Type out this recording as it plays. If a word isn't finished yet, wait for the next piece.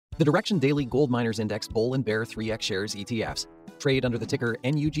The Direxion Daily Gold Miners Index Bull and Bear 3X shares ETFs trade under the ticker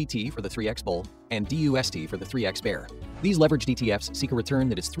NUGT for the 3X Bull and DUST for the 3X Bear. These leveraged ETFs seek a return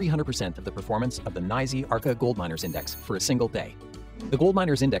that is 300% of the performance of the NYSE Arca Gold Miners Index for a single day. The Gold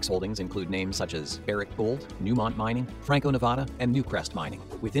Miners Index holdings include names such as Barrick Gold, Newmont Mining, Franco-Nevada, and Newcrest Mining,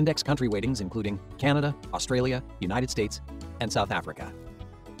 with index country weightings including Canada, Australia, United States, and South Africa.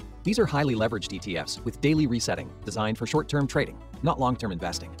 These are highly leveraged ETFs with daily resetting designed for short-term trading, not long-term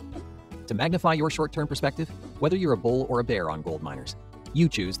investing. To magnify your short-term perspective, whether you're a bull or a bear on gold miners, you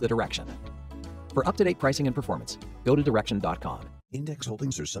choose the Direxion. For up-to-date pricing and performance, go to Direxion.com. Index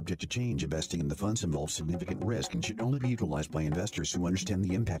holdings are subject to change. Investing in the funds involves significant risk and should only be utilized by investors who understand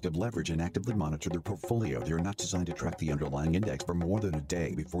the impact of leverage and actively monitor their portfolio. They are not designed to track the underlying index for more than a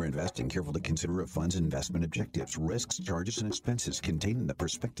day. Before investing, carefully consider a fund's investment objectives, risks, charges, and expenses contained in the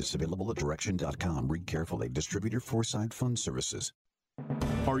prospectus available at Direxion.com. Read carefully. Distributor Foresight Fund Services.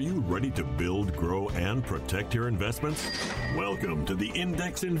 Are you ready to build, grow, and protect your investments? Welcome to the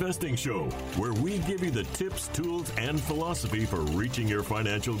Index Investing Show, where we give you the tips, tools, and philosophy for reaching your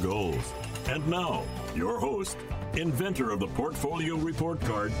financial goals. And now, your host, inventor of the Portfolio Report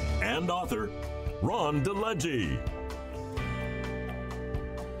Card and author, Ron DeLegge.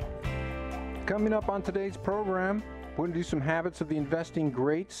 Coming up on today's program, we're going to do some habits of the investing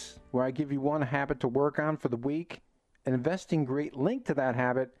greats, where I give you one habit to work on for the week, an investing great link to that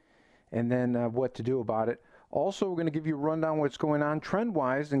habit, and then what to do about it. Also, we're going to give you a rundown of what's going on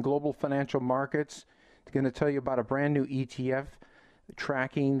trend-wise in global financial markets. I'm going to tell you about a brand new ETF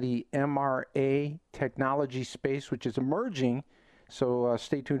tracking the MRA technology space, which is emerging. So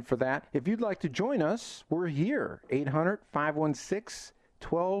stay tuned for that. If you'd like to join us, we're here,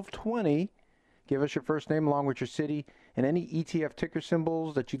 800-516-1220. Give us your first name along with your city and any ETF ticker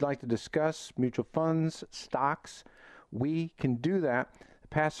symbols that you'd like to discuss, mutual funds, stocks. We can do that. The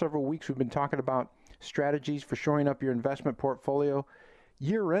past several weeks, we've been talking about strategies for shoring up your investment portfolio,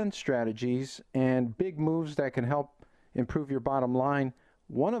 year-end strategies, and big moves that can help improve your bottom line.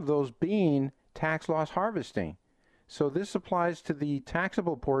 One of those being tax loss harvesting. So this applies to the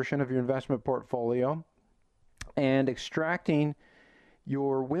taxable portion of your investment portfolio and extracting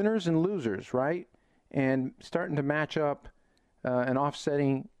your winners and losers, right? And starting to match up and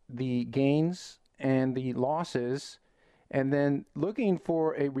offsetting the gains and the losses, and then looking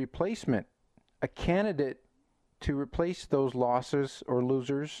for a replacement, a candidate to replace those losses or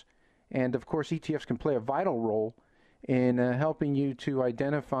losers. And of course, ETFs can play a vital role in helping you to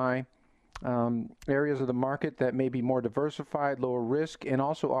identify areas of the market that may be more diversified, lower risk, and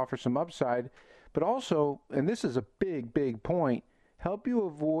also offer some upside. But also, and this is a big, big point, help you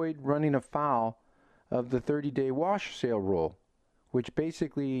avoid running afoul of the 30-day wash sale rule, which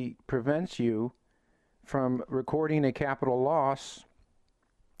basically prevents you from recording a capital loss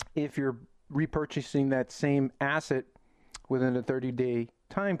if you're repurchasing that same asset within a 30-day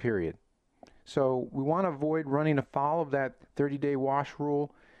time period. So we want to avoid running afoul of that 30-day wash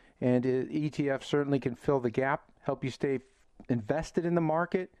rule, and ETF certainly can fill the gap, help you stay invested in the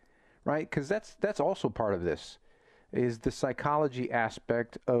market, right? Because that's also part of this, is the psychology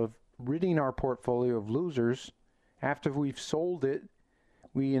aspect of ridding our portfolio of losers. After we've sold it,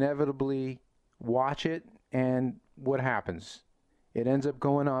 we inevitably watch it, and what happens? It ends up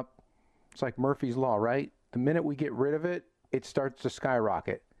going up. It's like Murphy's Law, right? The minute we get rid of it, it starts to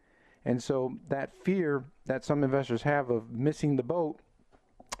skyrocket. And so that fear that some investors have of missing the boat,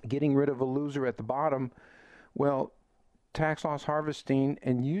 getting rid of a loser at the bottom, well, tax loss harvesting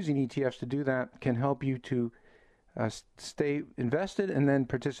and using ETFs to do that can help you to stay invested and then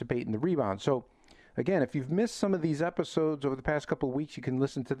participate in the rebound. So again, if you've missed some of these episodes over the past couple of weeks, you can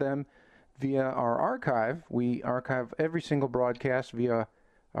listen to them via our archive. We archive every single broadcast via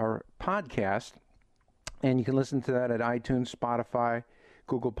our podcast, and you can listen to that at iTunes, Spotify,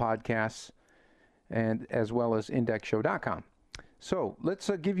 Google Podcasts, and as well as indexshow.com. So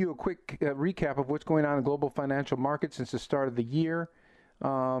let's give you a quick recap of what's going on in global financial markets since the start of the year.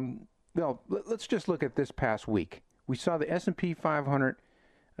 Well, let's just look at this past week. We saw the S&P 500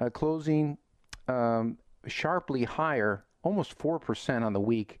 closing sharply higher, almost 4% on the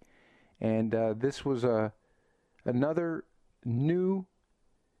week. And this was another new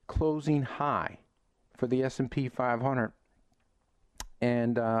closing high for the S&P 500.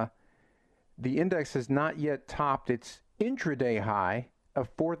 And the index has not yet topped its intraday high of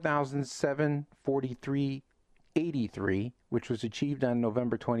 4,743.83, which was achieved on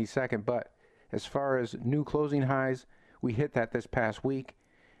November 22nd. But as far as new closing highs, we hit that this past week.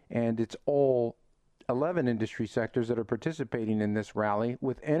 And it's all 11 industry sectors that are participating in this rally,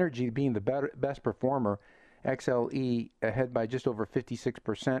 with energy being the best performer XLE ahead by just over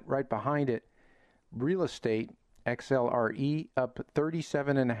 56%. Right behind it, real estate, XLRE up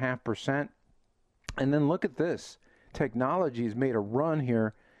 37.5%. And then look at this. Technology has made a run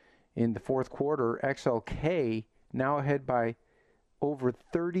here in the fourth quarter. XLK now ahead by over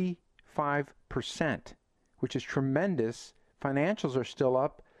 35%, which is tremendous. Financials are still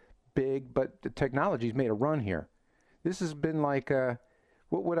up big, but the technology's made a run here. This has been like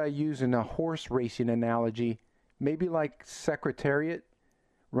what would I use in a horse racing analogy? Maybe like Secretariat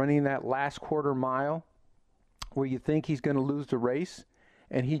running that last quarter mile where you think he's going to lose the race,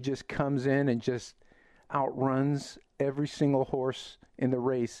 and he just comes in and just outruns every single horse in the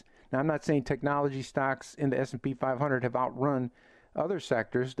race. Now, I'm not saying technology stocks in the S&P 500 have outrun other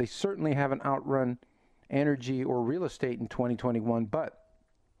sectors. They certainly haven't outrun energy or real estate in 2021, but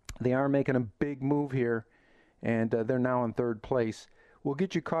they are making a big move here, and they're now in third place. We'll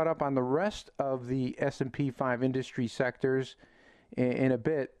get you caught up on the rest of the S&P 5 industry sectors in a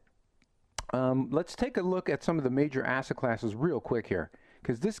bit. Let's take a look at some of the major asset classes real quick here,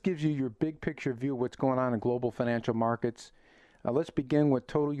 because this gives you your big picture view of what's going on in global financial markets. Let's begin with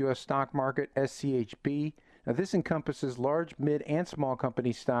total U.S. stock market, SCHB. Now, this encompasses large, mid, and small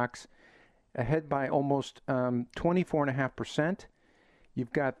company stocks, ahead by almost 24.5%.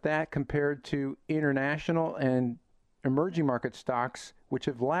 You've got that compared to international and emerging market stocks, which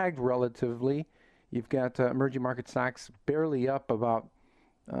have lagged relatively. You've got emerging market stocks barely up about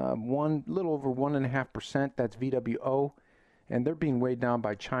little over 1.5%. That's VWO, and they're being weighed down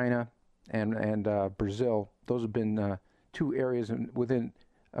by China and Brazil. Those have been two areas within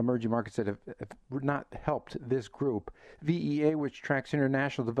emerging markets that have not helped this group. VEA, which tracks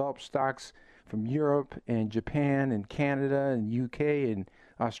international developed stocks from Europe and Japan and Canada and UK and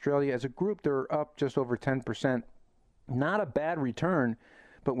Australia. As a group, they're up just over 10%. Not a bad return,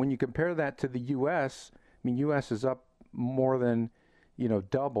 but when you compare that to the U.S., I mean, U.S. is up more than,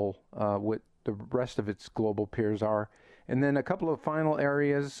 double what the rest of its global peers are. And then a couple of final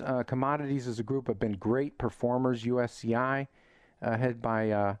areas. Commodities as a group have been great performers. USCI ahead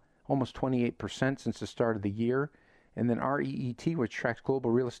by almost 28% since the start of the year. And then REET, which tracks global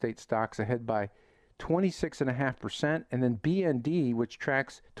real estate stocks, ahead by 26.5%. And then BND, which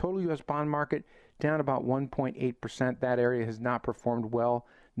tracks total U.S. bond market, down about 1.8%. That area has not performed well.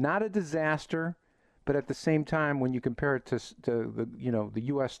 Not a disaster, but at the same time, when you compare it to the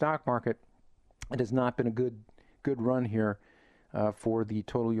U.S. stock market, it has not been a good run here for the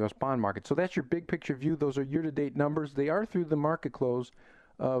total U.S. bond market. So that's your big picture view. Those are year-to-date numbers. They are through the market close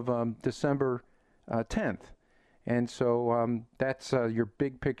of December 10th. And so that's your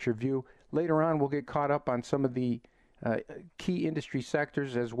big picture view. Later on, we'll get caught up on some of the key industry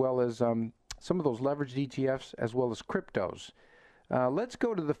sectors, as well as some of those leveraged ETFs, as well as cryptos. Let's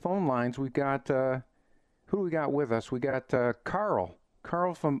go to the phone lines. We've got, who do we got with us? We got Carl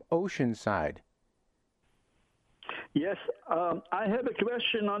from Oceanside. Yes, I have a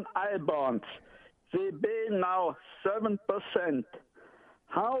question on I-bonds. They pay now 7%.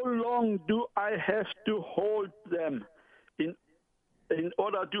 How long do I have to hold them in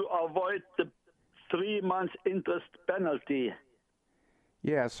order to avoid the 3 months interest penalty?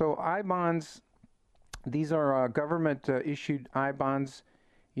 Yeah, so I-bonds, these are government issued I-bonds,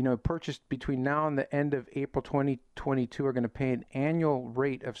 purchased between now and the end of April 2022, are going to pay an annual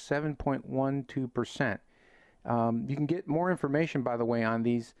rate of 7.12%. You can get more information, by the way, on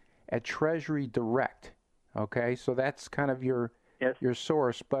these at Treasury Direct. Okay, so that's kind of your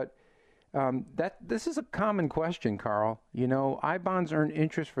source. But this is a common question, Carl. I-bonds earn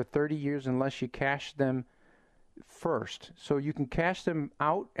interest for 30 years unless you cash them first. So you can cash them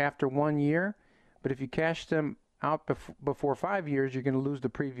out after 1 year, but if you cash them out before 5 years, you're going to lose the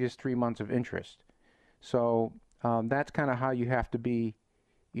previous 3 months of interest. So that's kind of how you have to be,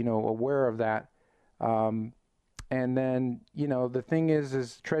 aware of that. And then, the thing is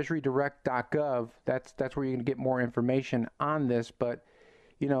treasurydirect.gov, that's where you're going to get more information on this. But,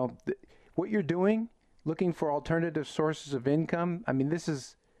 what you're doing, looking for alternative sources of income, I mean, this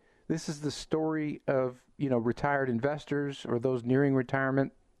is the story of, retired investors or those nearing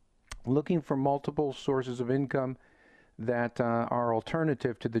retirement, looking for multiple sources of income that are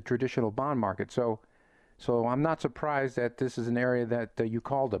alternative to the traditional bond market. So I'm not surprised that this is an area that you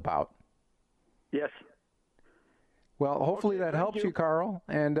called about. Yes. Well, hopefully that helps you, Carl.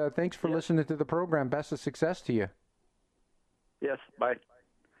 And thanks for listening to the program. Best of success to you. Yes, bye.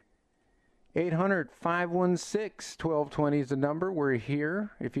 800-516-1220 is the number. We're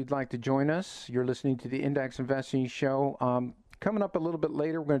here if you'd like to join us. You're listening to the Index Investing Show. Coming up a little bit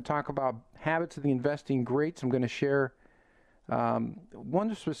later, we're going to talk about habits of the investing greats. I'm going to share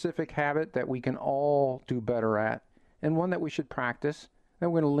One specific habit that we can all do better at, and one that we should practice.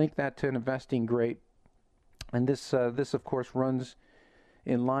 Then we're going to link that to an investing great. And this of course, runs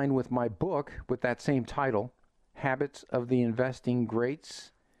in line with my book with that same title, Habits of the Investing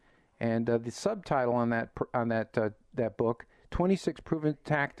Greats. And the subtitle on that book, 26 Proven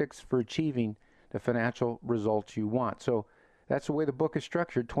Tactics for Achieving the Financial Results You Want. So that's the way the book is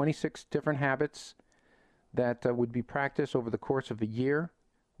structured, 26 different habits that would be practiced over the course of a year,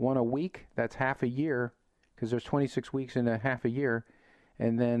 one a week. That's half a year, because there's 26 weeks in a half a year.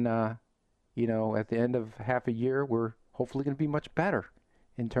 And then, at the end of half a year, we're hopefully going to be much better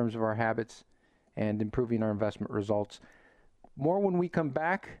in terms of our habits and improving our investment results. More when we come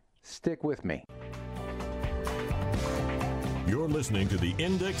back. Stick with me. You're listening to the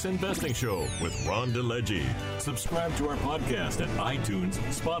Index Investing Show with Ron DeLegge. Subscribe to our podcast at iTunes,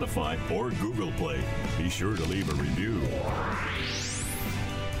 Spotify, or Google Play. Be sure to leave a review.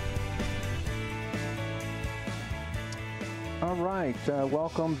 All right.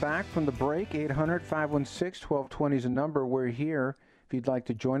 Welcome back from the break. 800-516-1220 is the number. We're here. If you'd like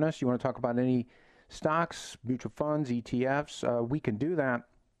to join us, you want to talk about any stocks, mutual funds, ETFs, we can do that.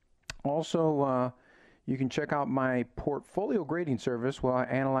 Also, you can check out my portfolio grading service where I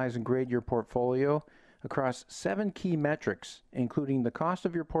analyze and grade your portfolio across 7 key metrics, including the cost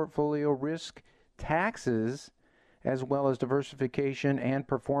of your portfolio, risk, taxes, as well as diversification and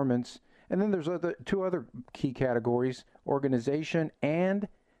performance. And then there's two other key categories, organization and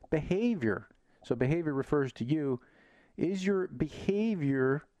behavior. So behavior refers to you. Is your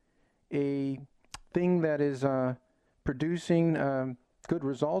behavior a thing that is producing good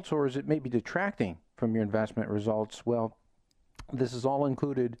results, or is it maybe detracting from your investment results? Well, this is all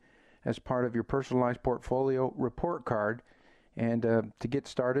included as part of your personalized portfolio report card. And to get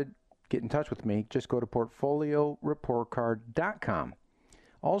started, get in touch with me. Just go to portfolioreportcard.com.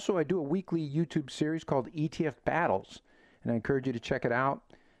 Also, I do a weekly YouTube series called ETF Battles, and I encourage you to check it out.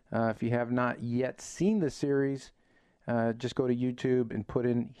 If you have not yet seen the series, just go to YouTube and put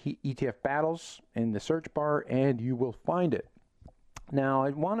in ETF Battles in the search bar, and you will find it. Now, I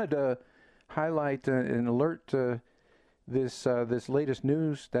wanted to highlight and alert this latest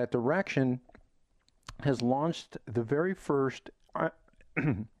news that Direxion has launched the very first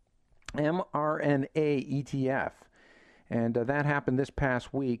mRNA ETF, and that happened this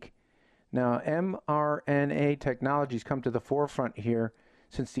past week. Now, mRNA technologies come to the forefront here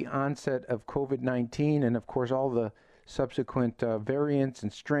since the onset of COVID-19 and, of course, all the subsequent variants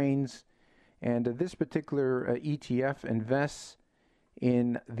and strains. And this particular ETF invests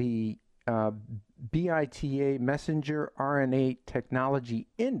in the BITA Messenger RNA Technology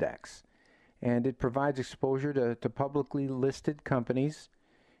Index, and it provides exposure to publicly listed companies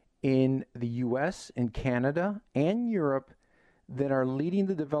in the U.S., in Canada, and Europe that are leading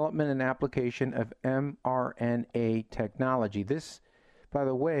the development and application of mRNA technology. This, by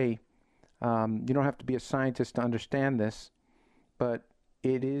the way, you don't have to be a scientist to understand this, but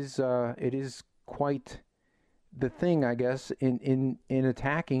it is quite the thing, I guess, in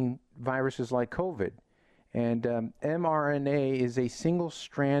attacking viruses like COVID. And mRNA is a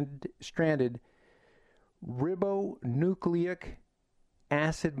single-stranded ribonucleic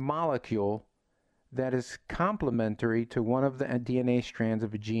acid molecule that is complementary to one of the DNA strands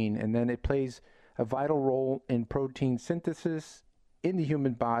of a gene, and then it plays a vital role in protein synthesis in the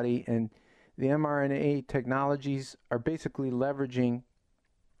human body. And the mRNA technologies are basically leveraging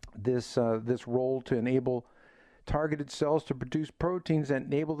this role to enable targeted cells to produce proteins that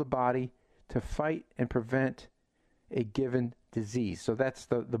enable the body to fight and prevent a given disease. So that's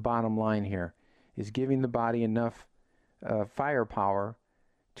the bottom line here, is giving the body enough firepower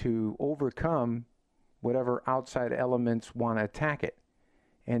to overcome whatever outside elements want to attack it.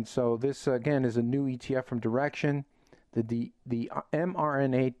 And so this, again, is a new ETF from Direxion, the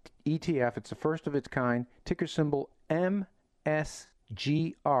mRNA ETF. It's the first of its kind, ticker symbol MSGR.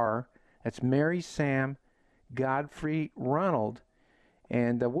 That's Mary Sam Godfrey Ronald.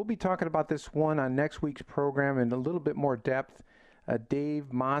 And we'll be talking about this one on next week's program in a little bit more depth.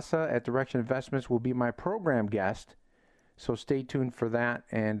 Dave Massa at Direxion Investments will be my program guest, so stay tuned for that.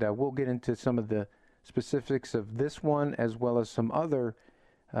 And we'll get into some of the specifics of this one as well as some other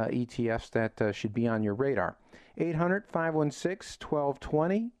ETFs that should be on your radar.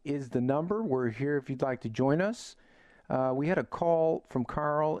 800-516-1220 is the number. We're here if you'd like to join us. We had a call from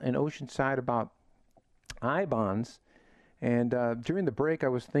Carl in Oceanside about I-bonds. And during the break, I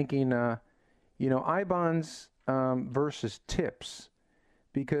was thinking, I-bonds versus TIPS,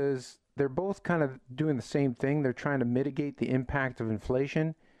 because they're both kind of doing the same thing. They're trying to mitigate the impact of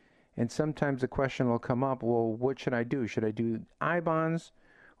inflation. And sometimes the question will come up, well, what should I do? Should I do I-bonds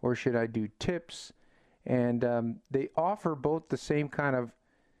or should I do TIPS? And they offer both the same kind of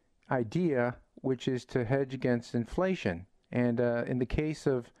idea, which is to hedge against inflation. And in the case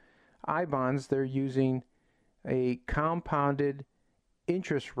of I-bonds, they're using a compounded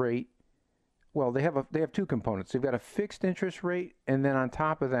interest rate. Well, they have two components. They've got a fixed interest rate, and then on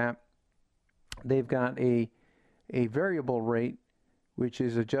top of that, they've got a variable rate, which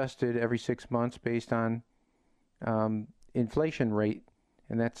is adjusted every 6 months based on inflation rate,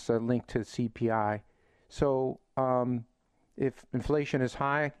 and that's linked to CPI. So if inflation is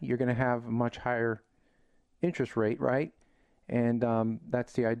high, you're going to have a much higher interest rate, right? And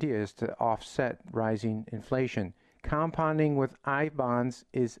that's the idea, is to offset rising inflation. Compounding with I-bonds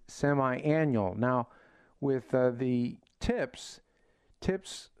is semi-annual. Now, with the TIPS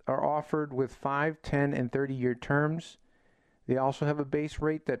are offered with 5, 10, and 30-year terms. They also have a base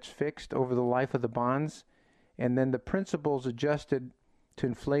rate that's fixed over the life of the bonds, and then the principal is adjusted to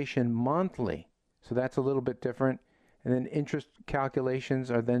inflation monthly. So that's a little bit different. And then interest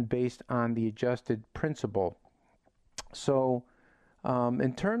calculations are then based on the adjusted principal. So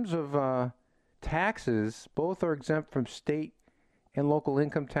in terms of taxes, both are exempt from state and local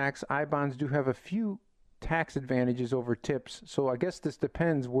income tax. I-bonds do have a few tax advantages over TIPS. So I guess this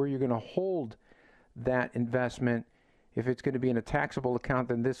depends where you're going to hold that investment. If it's going to be in a taxable account,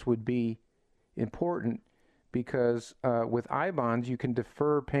 then this would be important, because with I-bonds, you can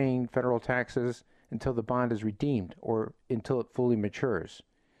defer paying federal taxes until the bond is redeemed or until it fully matures.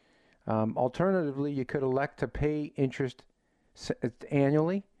 Alternatively, you could elect to pay interest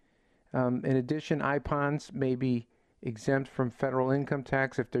annually. In addition, I-bonds may be exempt from federal income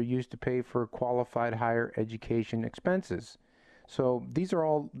tax if they're used to pay for qualified higher education expenses. So these are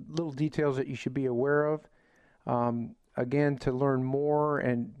all little details that you should be aware of. Again, to learn more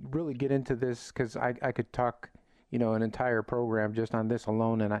and really get into this, because I could talk, an entire program just on this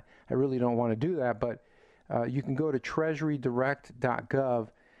alone, and I really don't want to do that, but you can go to treasurydirect.gov.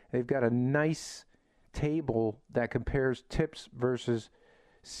 They've got a nice table that compares TIPS versus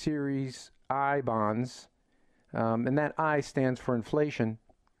Series I bonds, and that I stands for inflation.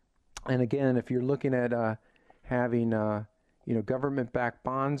 And again, if you're looking at having government-backed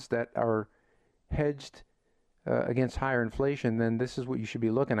bonds that are hedged against higher inflation, then this is what you should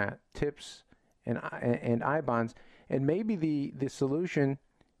be looking at: TIPS and I bonds. And maybe the solution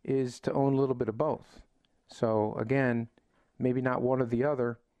is to own a little bit of both. So again, maybe not one or the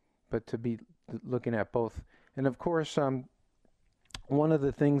other, but to be looking at both. And of course, one of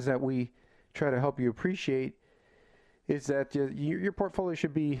the things that we try to help you appreciate is that your portfolio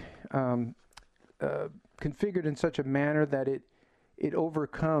should be configured in such a manner that it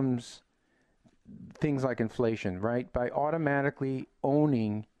overcomes things like inflation, right? By automatically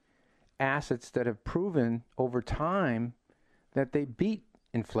owning assets that have proven over time that they beat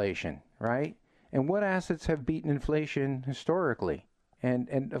inflation, right? And what assets have beaten inflation historically?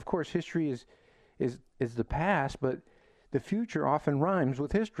 And of course, history is the past, but the future often rhymes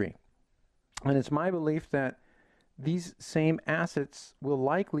with history. And it's my belief that these same assets will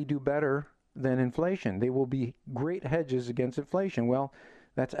likely do better than inflation. They will be great hedges against inflation. Well,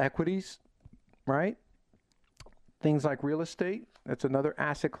 that's equities, right? Things like real estate, that's another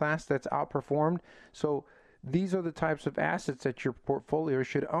asset class that's outperformed. So these are the types of assets that your portfolio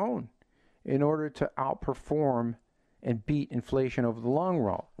should own in order to outperform and beat inflation over the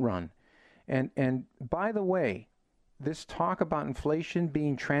long run. And by the way, this talk about inflation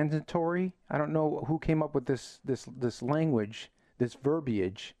being transitory, I don't know who came up with this language, this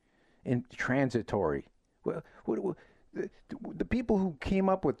verbiage, in transitory. Well, the people who came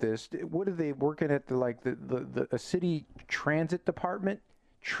up with this, what are they working at a city transit department?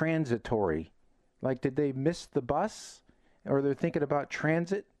 Transitory. Like, did they miss the bus, or they're thinking about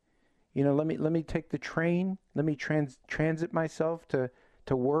transit? Let me take the train. Let me transit myself to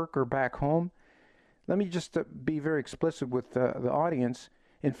work or back home. Let me just be very explicit with the audience.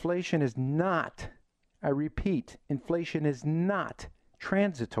 Inflation is not, I repeat, inflation is not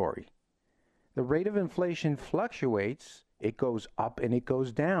transitory. The rate of inflation fluctuates. It goes up and it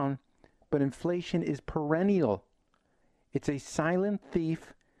goes down, but inflation is perennial. It's a silent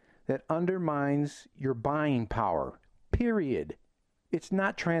thief that undermines your buying power, period. It's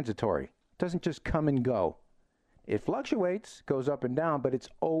not transitory. It doesn't just come and go. It fluctuates, goes up and down, but it's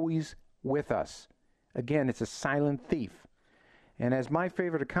always with us. Again, it's a silent thief. And as my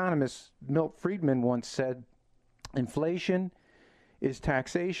favorite economist, Milt Friedman, once said, inflation is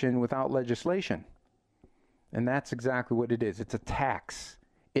taxation without legislation. And that's exactly what it is. It's a tax.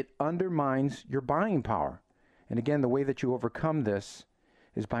 It undermines your buying power. And again, the way that you overcome this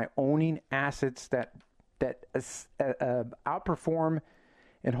is by owning assets that outperform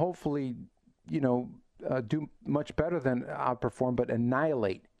and hopefully, do much better than outperform, but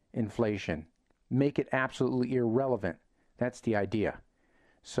annihilate inflation, make it absolutely irrelevant. That's the idea.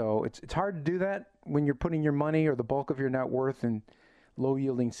 So it's hard to do that when you're putting your money or the bulk of your net worth in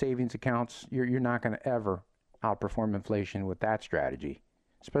low-yielding savings accounts. You're not going to ever outperform inflation with that strategy,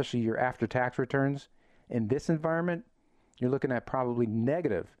 especially your after-tax returns. In this environment, you're looking at probably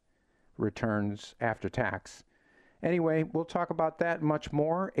negative returns after tax. Anyway, we'll talk about that and much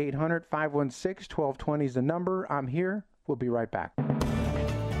more. 800-516-1220 is the number. I'm here. We'll be right back.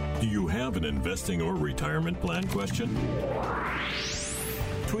 Do you have an investing or retirement plan question?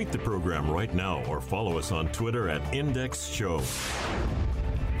 Tweet the program right now or follow us on Twitter at Index Show.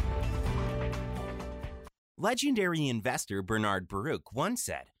 Legendary investor Bernard Baruch once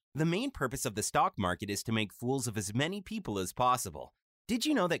said, "The main purpose of the stock market is to make fools of as many people as possible." Did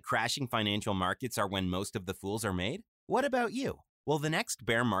you know that crashing financial markets are when most of the fools are made? What about you? Will the next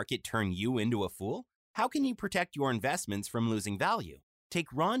bear market turn you into a fool? How can you protect your investments from losing value? Take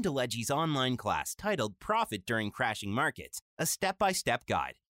Ron DeLegge's online class titled Profit During Crashing Markets, a step-by-step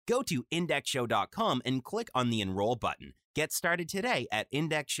guide. Go to indexshow.com and click on the Enroll button. Get started today at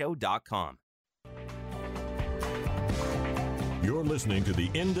indexshow.com. You're listening to the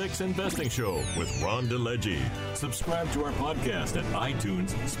Index Investing Show with Ron DeLegge. Subscribe to our podcast at iTunes,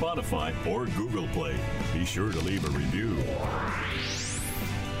 Spotify, or Google Play. Be sure to leave a review.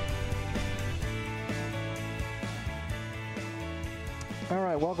 All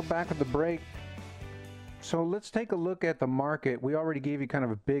right, welcome back with the break. So let's take a look at the market. We already gave you kind of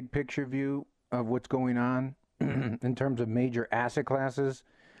a big picture view of what's going on in terms of major asset classes.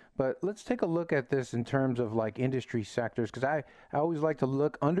 But let's take a look at this in terms of like industry sectors, because I always like to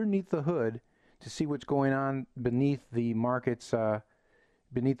look underneath the hood to see what's going on beneath the markets,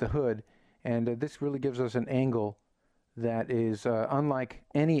 beneath the hood. And this really gives us an angle that is unlike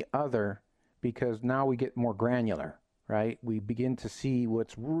any other, because now we get more granular, right? We begin to see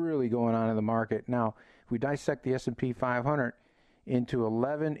what's really going on in the market. Now, if we dissect the S&P 500 into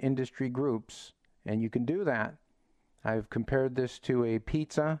 11 industry groups, and you can do that, I've compared this to a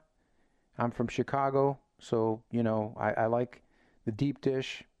pizza. I'm from Chicago, so, I like the deep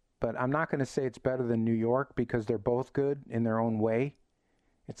dish, but I'm not going to say it's better than New York because they're both good in their own way.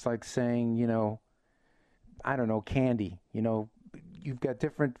 It's like saying, I don't know, candy. You've got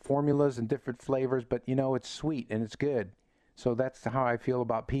different formulas and different flavors, but, it's sweet and it's good. So that's how I feel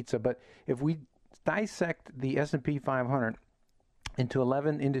about pizza. But if we dissect the S&P 500 into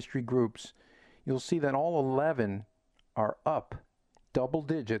 11 industry groups, you'll see that all 11 are up double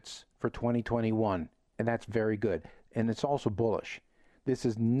digits for 2021, and that's very good. And it's also bullish. This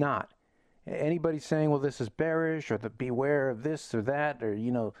is not anybody saying, well, this is bearish or beware of this or that, or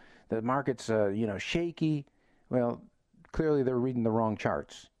the market's shaky. Well, clearly they're reading the wrong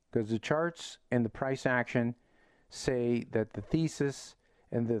charts, because the charts and the price action say that the thesis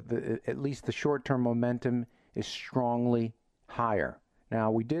and the at least the short-term momentum is strongly higher. Now,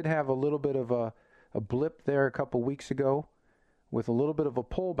 we did have a little bit of a blip there a couple weeks ago with a little bit of a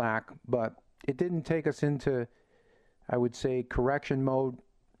pullback, but it didn't take us into, I would say, correction mode.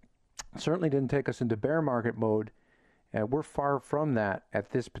 Certainly didn't take us into bear market mode. We're far from that at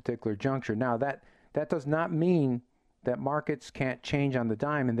this particular juncture. Now, that does not mean that markets can't change on the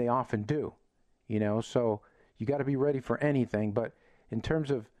dime, and they often do. So you got to be ready for anything. But in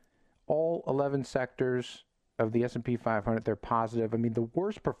terms of all 11 sectors of the S&P 500, they're positive. I mean, the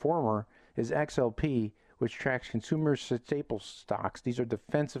worst performer is XLP, which tracks consumer staple stocks. These are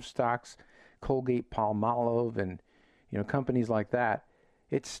defensive stocks, Colgate, Palmolive, and companies like that.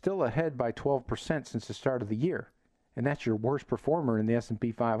 It's still ahead by 12% since the start of the year, and that's your worst performer in the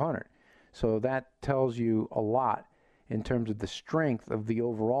S&P 500. So that tells you a lot in terms of the strength of the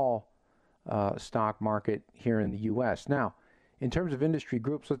overall stock market here in the U.S. Now, in terms of industry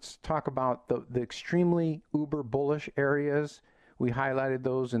groups, let's talk about the extremely uber bullish areas. We highlighted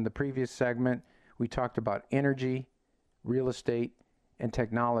those in the previous segment. We talked about energy, real estate, and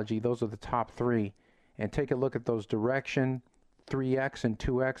technology. Those are the top three. And take a look at those direction 3X and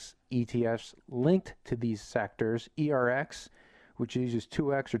 2X ETFs linked to these sectors. ERX, which uses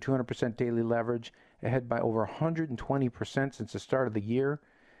 2X or 200% daily leverage, ahead by over 120% since the start of the year.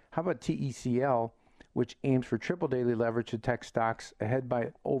 How about TECL, which aims for triple daily leverage to tech stocks, ahead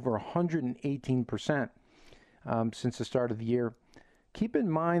by over 118% since the start of the year. Keep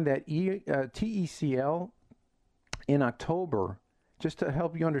in mind that TECL in October, just to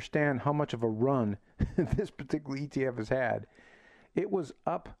help you understand how much of a run this particular ETF has had, it was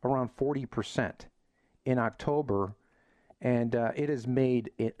up around 40% in October, and it has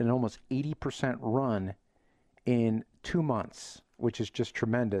made an almost 80% run in 2 months, which is just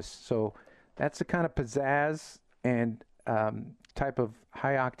tremendous. So that's the kind of pizzazz and type of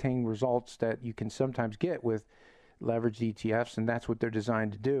high-octane results that you can sometimes get with leveraged ETFs, and that's what they're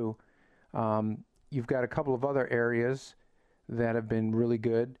designed to do. You've got a couple of other areas that have been really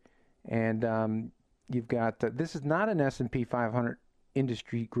good, and you've got this is not an S&P 500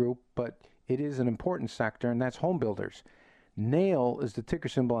 industry group, but it is an important sector, and that's home builders. NAIL is the ticker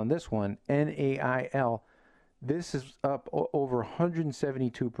symbol on this one, NAIL. This is up over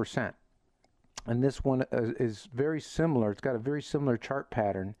 172%. And this one is very similar. It's got a very similar chart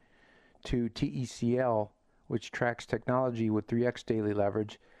pattern to TECL, which tracks technology with 3x daily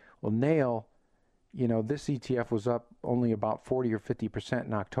leverage. Well, NAIL, this ETF was up only about 40 or 50%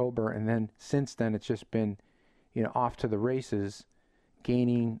 in October, and then since then it's just been, off to the races,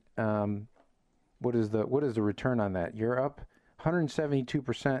 gaining. What is the return on that? You're up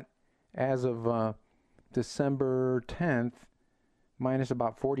 172% as of December 10th. Minus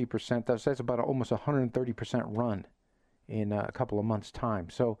about 40%. That's about almost 130% run in a couple of months'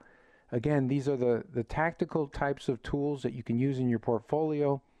 time. So, again, these are the tactical types of tools that you can use in your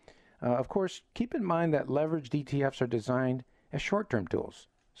portfolio. Of course, keep in mind that leveraged ETFs are designed as short-term tools.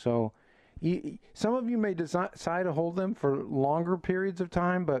 So, some of you may decide to hold them for longer periods of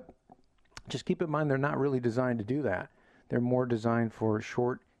time, but just keep in mind they're not really designed to do that. They're more designed for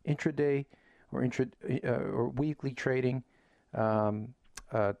short intraday or weekly trading.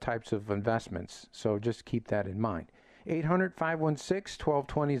 Types of investments. So just keep that in mind.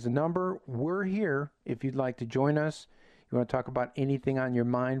 800-516-1220 is the number. We're here if you'd like to join us. You want to talk about anything on your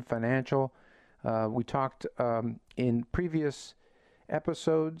mind, financial. We talked in previous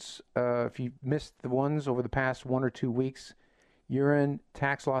episodes. If you missed the ones over the past 1 or 2 weeks, you're in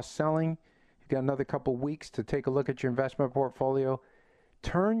tax loss selling. You've got another couple weeks to take a look at your investment portfolio.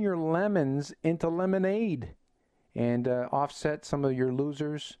 Turn your lemons into lemonade. And offset some of your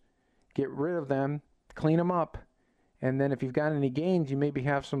losers, get rid of them, clean them up, and then if you've got any gains, you maybe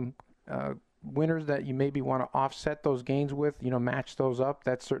have some winners that you maybe want to offset those gains with, match those up.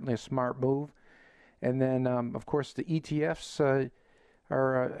 That's certainly a smart move. And then, of course, the ETFs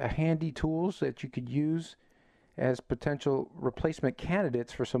are handy tools that you could use as potential replacement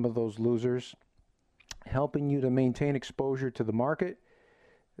candidates for some of those losers, helping you to maintain exposure to the market,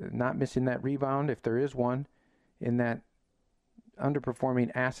 not missing that rebound if there is one, in that underperforming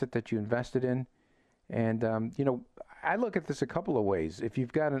asset that you invested in. And, I look at this a couple of ways. If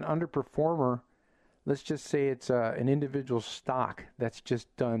you've got an underperformer, let's just say it's an individual stock that's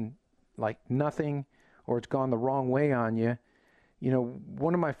just done like nothing, or it's gone the wrong way on you,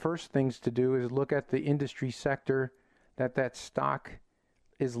 one of my first things to do is look at the industry sector that stock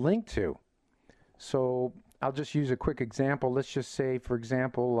is linked to. So I'll just use a quick example. Let's just say, for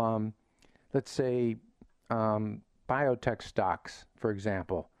example, biotech stocks, for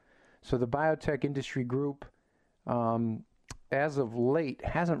example. So the biotech industry group, as of late,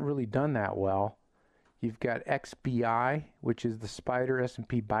 hasn't really done that well. You've got XBI, which is the SPDR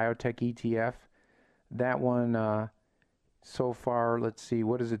S&P Biotech ETF. That one, so far, let's see,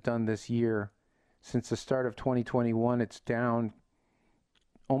 what has it done this year? Since the start of 2021, it's down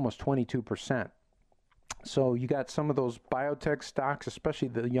almost 22%. So you got some of those biotech stocks, especially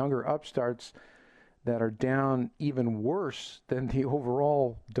the younger upstarts, that are down even worse than the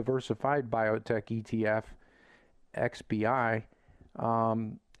overall diversified biotech ETF, XBI.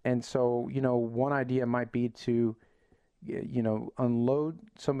 And so, one idea might be to, unload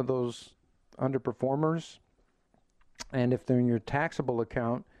some of those underperformers. And if they're in your taxable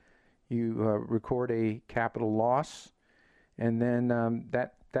account, you record a capital loss. And then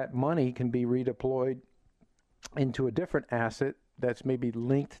that money can be redeployed into a different asset that's maybe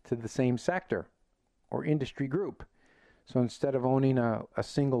linked to the same sector or industry group. So instead of owning a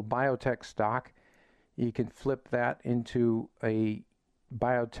single biotech stock, you can flip that into a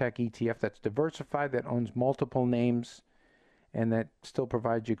biotech ETF that's diversified, that owns multiple names, and that still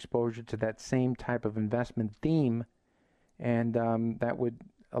provides you exposure to that same type of investment theme. And that would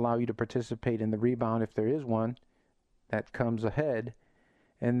allow you to participate in the rebound if there is one that comes ahead.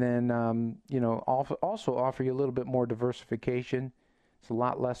 And then, also offer you a little bit more diversification. It's a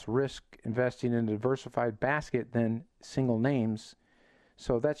lot less risk investing in a diversified basket than single names.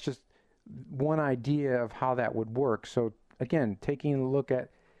 So that's just one idea of how that would work. So again, taking a look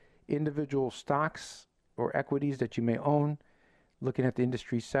at individual stocks or equities that you may own, looking at the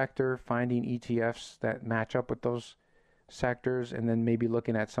industry sector, finding ETFs that match up with those sectors, and then maybe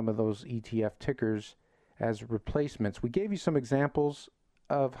looking at some of those ETF tickers as replacements. We gave you some examples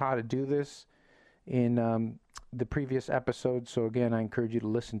of how to do this in the previous episodes. So again, I encourage you to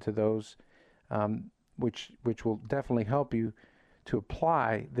listen to those, which will definitely help you to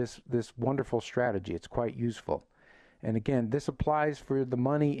apply this wonderful strategy. It's quite useful. And again, this applies for the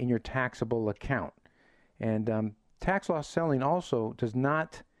money in your taxable account. And tax loss selling also does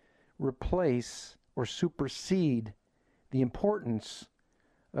not replace or supersede the importance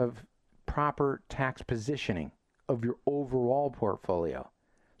of proper tax positioning of your overall portfolio.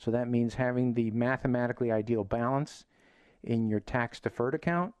 So that means having the mathematically ideal balance in your tax-deferred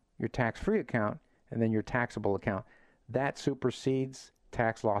account, your tax-free account, and then your taxable account. That supersedes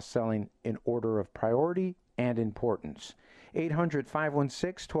tax loss selling in order of priority and importance.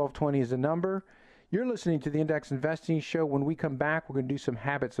 800-516-1220 is the number. You're listening to the Index Investing Show. When we come back, we're going to do some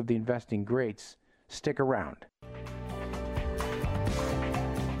habits of the investing greats. Stick around.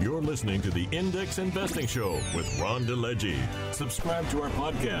 You're listening to the Index Investing Show with Ron DeLegge. Subscribe to our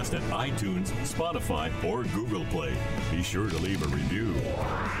podcast at iTunes, Spotify, or Google Play. Be sure to leave a review.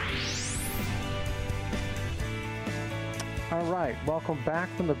 All right, welcome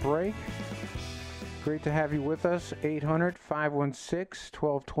back from the break. Great to have you with us.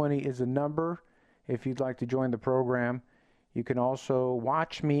 800-516-1220 is the number if you'd like to join the program. You can also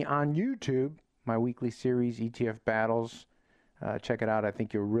watch me on YouTube, my weekly series, ETF Battles. Check it out. I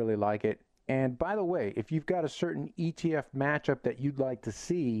think you'll really like it. And by the way, if you've got a certain ETF matchup that you'd like to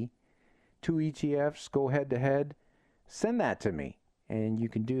see, 2 ETFs go head-to-head, send that to me. And you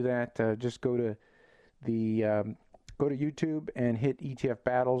can do that. Just go to YouTube and hit ETF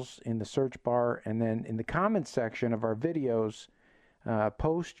Battles in the search bar. And then in the comments section of our videos,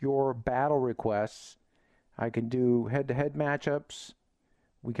 post your battle requests. I can do head-to-head matchups.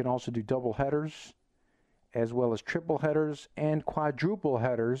 We can also do double headers, as well as triple headers and quadruple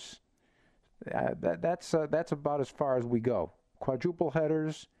headers. That's about as far as we go. Quadruple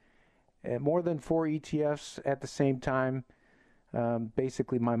headers, more than 4 ETFs at the same time.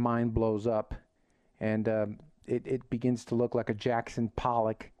 Basically, my mind blows up, and it begins to look like a Jackson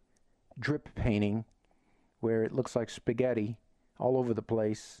Pollock drip painting, where it looks like spaghetti all over the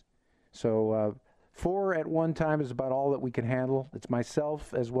place. So 4 at one time is about all that we can handle. It's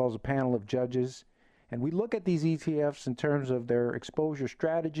myself as well as a panel of judges. And we look at these ETFs in terms of their exposure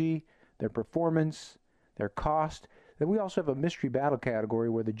strategy, their performance, their cost. Then we also have a mystery battle category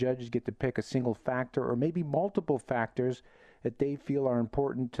where the judges get to pick a single factor or maybe multiple factors that they feel are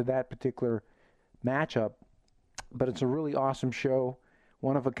important to that particular matchup. But it's a really awesome show,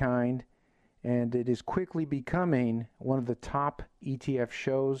 one of a kind, and it is quickly becoming one of the top ETF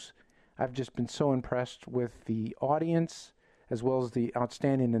shows. I've just been so impressed with the audience, as well as the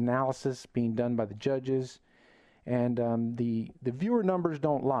outstanding analysis being done by the judges. And the viewer numbers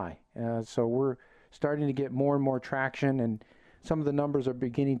don't lie. So we're starting to get more and more traction, and some of the numbers are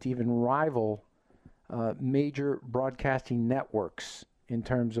beginning to even rival major broadcasting networks in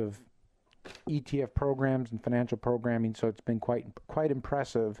terms of ETF programs and financial programming. So it's been quite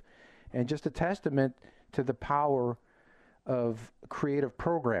impressive, and just a testament to the power of creative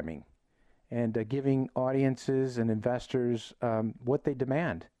programming and giving audiences and investors what they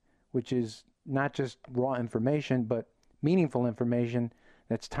demand, which is not just raw information, but meaningful information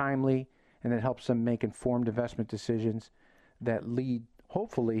that's timely and that helps them make informed investment decisions that lead,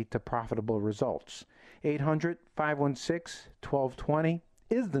 hopefully, to profitable results. 800-516-1220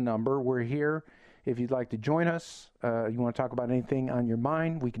 is the number. We're here. If you'd like to join us, you want to talk about anything on your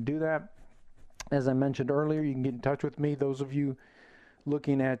mind, we can do that. As I mentioned earlier, you can get in touch with me. Those of you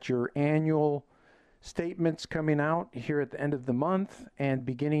looking at your annual statements coming out here at the end of the month and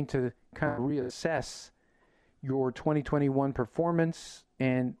beginning to kind of reassess your 2021 performance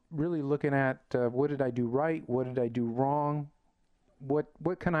and really looking at what did I do right, what did I do wrong, what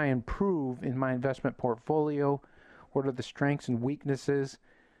can I improve in my investment portfolio, what are the strengths and weaknesses.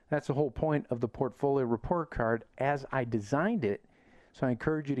 That's the whole point of the portfolio report card as I designed it. So I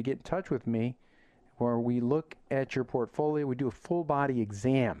encourage you to get in touch with me, where we look at your portfolio. We do a full body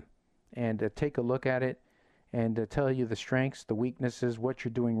exam and take a look at it and tell you the strengths, the weaknesses, what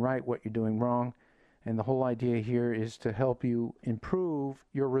you're doing right, what you're doing wrong. And the whole idea here is to help you improve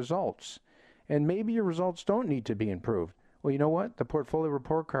your results. And maybe your results don't need to be improved. Well, you know what? The portfolio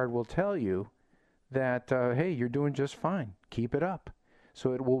report card will tell you that, hey, you're doing just fine. Keep it up.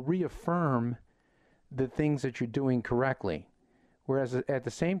 So it will reaffirm the things that you're doing correctly. Whereas at the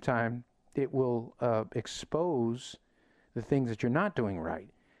same time, it will expose the things that you're not doing right.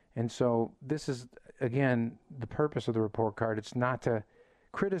 And so this is, again, the purpose of the report card. It's not to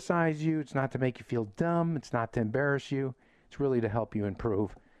criticize you. It's not to make you feel dumb. It's not to embarrass you. It's really to help you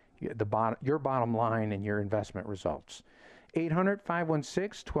improve your bottom line and your investment results.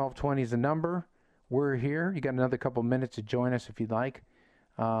 800-516-1220 is the number. we're here. You got another couple minutes to join us if you'd like.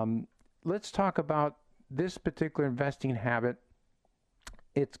 Let's talk about this particular investing habit.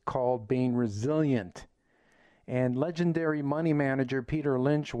 It's called being resilient. And legendary money manager Peter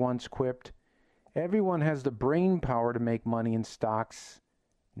Lynch once quipped, "Everyone has the brain power to make money in stocks.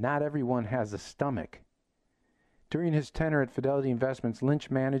 Not everyone has the stomach." During his tenure at Fidelity Investments,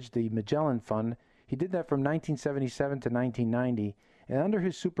 Lynch managed the Magellan Fund. He did that from 1977 to 1990, and under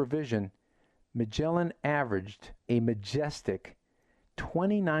his supervision, Magellan averaged a majestic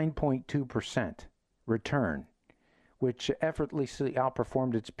 29.2% return, which effortlessly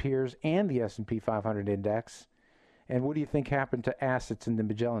outperformed its peers and the S&P 500 index. And what do you think happened to assets in the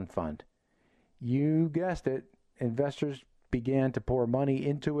Magellan Fund? You guessed it. Investors began to pour money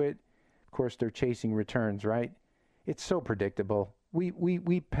into it. Of course, they're chasing returns, right? It's so predictable. We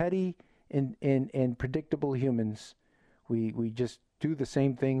petty and predictable humans, we just do the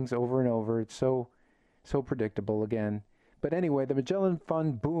same things over and over. It's so predictable again. But anyway, the Magellan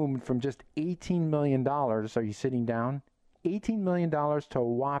Fund boomed from just $18 million. Are you sitting down? $18 million to a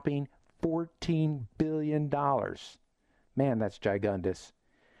whopping $14 billion. Man, that's gigundous.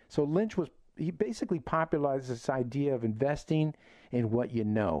 So Lynch he basically popularized this idea of investing in what you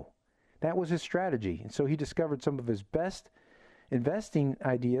know. That was his strategy. And so he discovered some of his best investing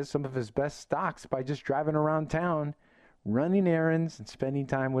ideas, some of his best stocks by just driving around town, running errands and spending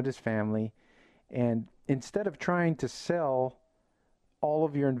time with his family. And instead of trying to sell all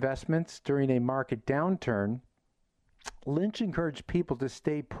of your investments during a market downturn, Lynch encouraged people to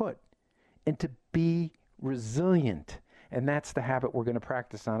stay put and to be resilient. And that's the habit we're going to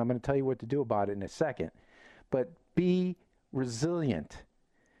practice on. I'm going to tell you what to do about it in a second. But be resilient.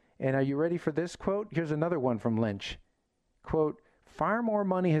 And are you ready for this quote? Here's another one from Lynch. Quote, "Far more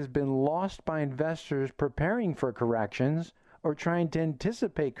money has been lost by investors preparing for corrections or trying to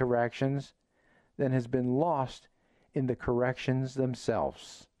anticipate corrections than has been lost in the corrections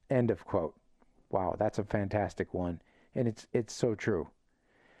themselves." End of quote. Wow, that's a fantastic one. And it's so true.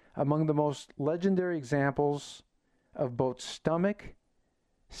 Among the most legendary examples of both stamina,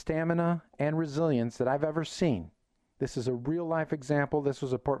 and resilience that I've ever seen. This is a real life example. This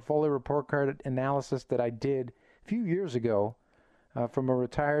was a portfolio report card analysis that I did a few years ago from a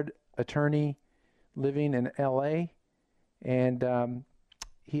retired attorney living in LA. And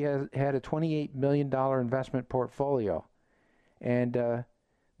he had a $28 million investment portfolio. And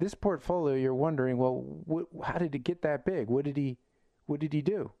this portfolio, you're wondering, well, how did it get that big? What did he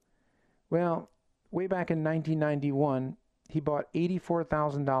do? Well, way back in 1991, he bought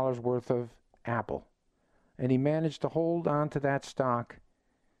 $84,000 worth of Apple. And he managed to hold on to that stock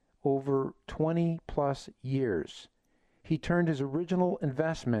over 20 plus years. He turned his original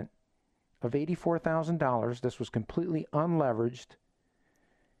investment of $84,000, this was completely unleveraged,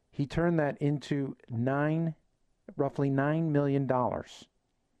 he turned that into roughly $9 million.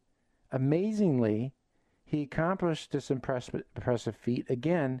 Amazingly, he accomplished this impressive feat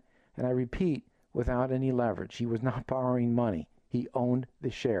again, and I repeat, without any leverage. He was not borrowing money. He owned the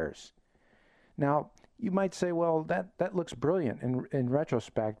shares. Now, you might say, well, that looks brilliant in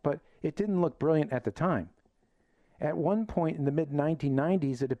retrospect, but it didn't look brilliant at the time. At one point in the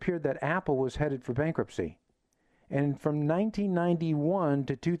mid-1990s, it appeared that Apple was headed for bankruptcy. And from 1991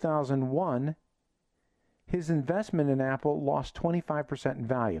 to 2001, his investment in Apple lost 25% in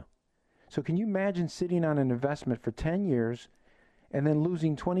value. So can you imagine sitting on an investment for 10 years and then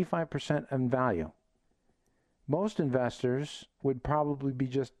losing 25% in value? Most investors would probably be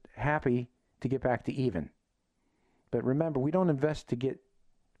just happy to get back to even. But remember, we don't invest to get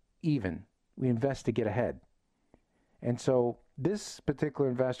even. We invest to get ahead. And so this particular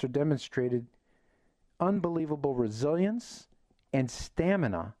investor demonstrated unbelievable resilience and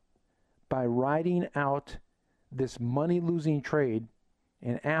stamina by riding out this money-losing trade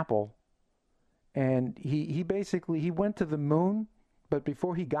in Apple. And he basically went to the moon, but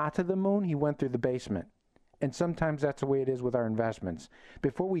before he got to the moon, he went through the basement. And sometimes that's the way it is with our investments.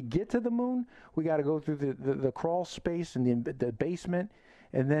 Before we get to the moon, we got to go through the crawl space and the basement.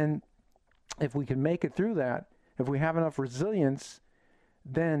 And then if we can make it through that, if we have enough resilience,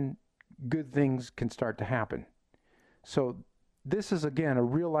 then good things can start to happen. So this is, again, a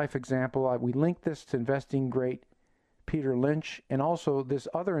real-life example. We linked this to investing great Peter Lynch and also this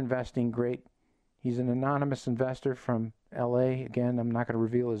other investing great. He's an anonymous investor from LA. Again, I'm not going to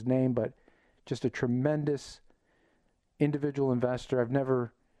reveal his name, but just a tremendous individual investor. I've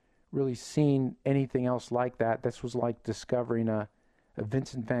never really seen anything else like that. This was like discovering a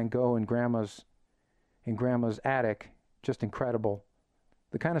Vincent van Gogh in grandma's attic. Just incredible.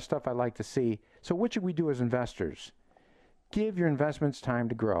 The kind of stuff I like to see. So what should we do as investors? Give your investments time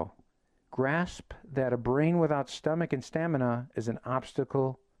to grow. Grasp that a brain without stomach and stamina is an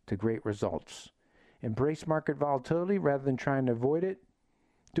obstacle to great results. Embrace market volatility rather than trying to avoid it.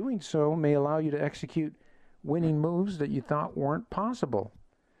 Doing so may allow you to execute winning moves that you thought weren't possible.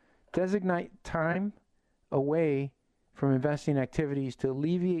 Designate time away from investing activities to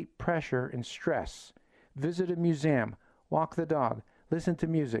alleviate pressure and stress. Visit a museum, walk the dog, listen to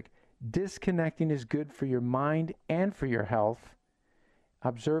music. Disconnecting is good for your mind and for your health.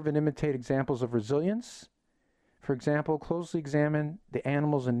 Observe and imitate examples of resilience. For example, closely examine the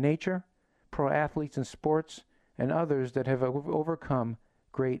animals in nature, pro athletes in sports, and others that have overcome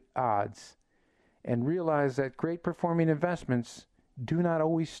great odds. And realize that great performing investments do not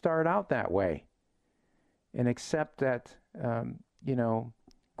always start out that way. And accept that,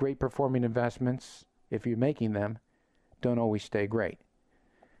 great performing investments, if you're making them, don't always stay great.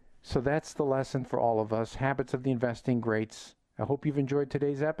 So that's the lesson for all of us, habits of the investing greats. I hope you've enjoyed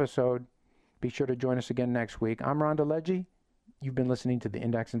today's episode. Be sure to join us again next week. I'm Ron DeLegge. You've been listening to the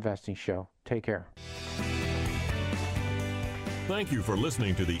Index Investing Show. Take care. Thank you for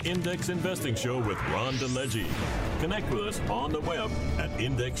listening to the Index Investing Show with Ron DeLegge. Connect with us on the web at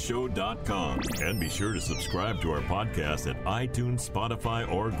indexshow.com. And be sure to subscribe to our podcast at iTunes,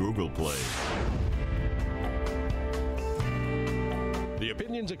 Spotify, or Google Play. The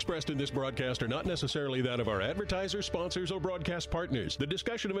opinions expressed in this broadcast are not necessarily that of our advertisers, sponsors, or broadcast partners. The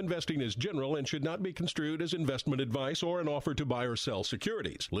discussion of investing is general and should not be construed as investment advice or an offer to buy or sell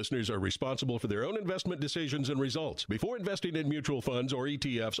securities. Listeners are responsible for their own investment decisions and results. Before investing in mutual funds or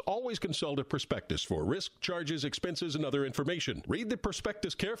ETFs, always consult a prospectus for risk, charges, expenses, and other information. Read the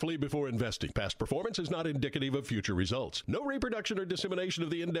prospectus carefully before investing. Past performance is not indicative of future results. No reproduction or dissemination of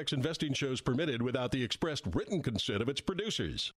the Index Investing Show is permitted without the expressed written consent of its producers.